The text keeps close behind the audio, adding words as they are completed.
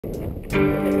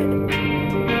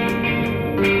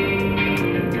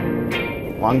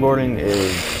Longboarding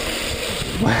is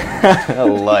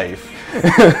life.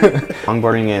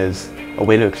 Longboarding is a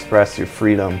way to express your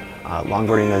freedom.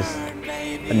 Longboarding is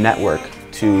a network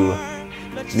to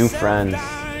new friends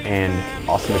and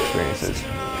awesome experiences.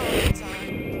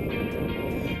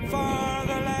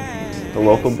 The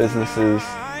local businesses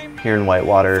here in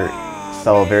Whitewater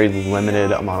sell a very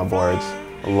limited amount of boards,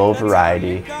 a low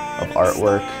variety of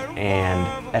artwork, and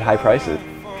at high prices.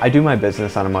 I do my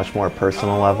business on a much more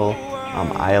personal level.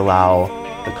 I allow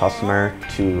the customer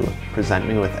to present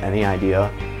me with any idea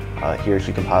he or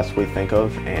she can possibly think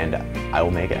of, and I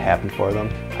will make it happen for them.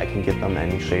 I can get them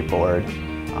any shape board,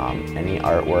 any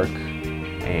artwork,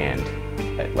 and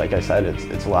like I said,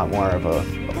 it's a lot more of a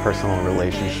personal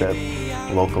relationship,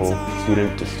 local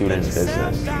student-to-student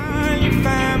business.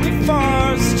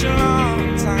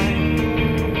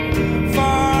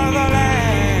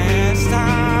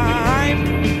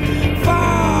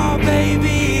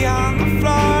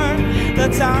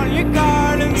 Down your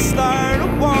garden, start a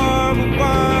war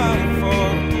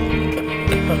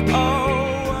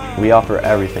We offer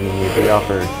everything you need. We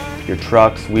offer your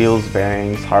trucks, wheels,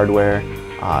 bearings, hardware,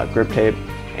 grip tape,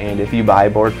 and if you buy a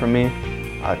board from me,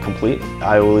 complete,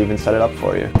 I will even set it up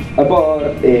for you. I bought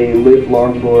a lift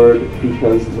longboard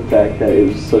because of the fact that it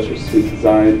was such a sweet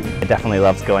design. I definitely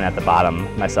loved going at the bottom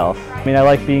myself. I mean, I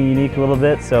like being unique a little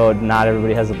bit, so not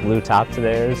everybody has a blue top to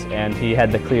theirs, and he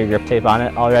had the clear grip tape on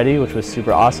it already, which was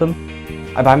super awesome.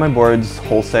 I buy my boards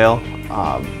wholesale,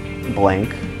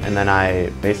 blank, and then I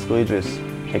basically just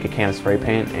take a can of spray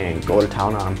paint and go to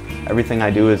town on them. Everything I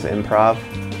do is improv.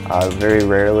 Very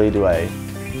rarely do I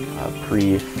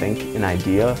pre-think an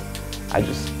idea. I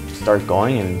just start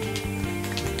going and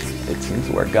it seems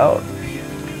to work out.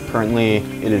 Currently,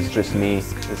 it is just me.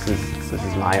 This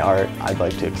is my art. I'd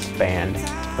like to expand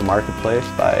the marketplace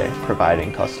by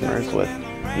providing customers with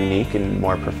unique and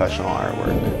more professional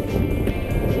artwork.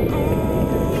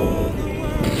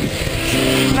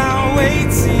 Now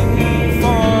waiting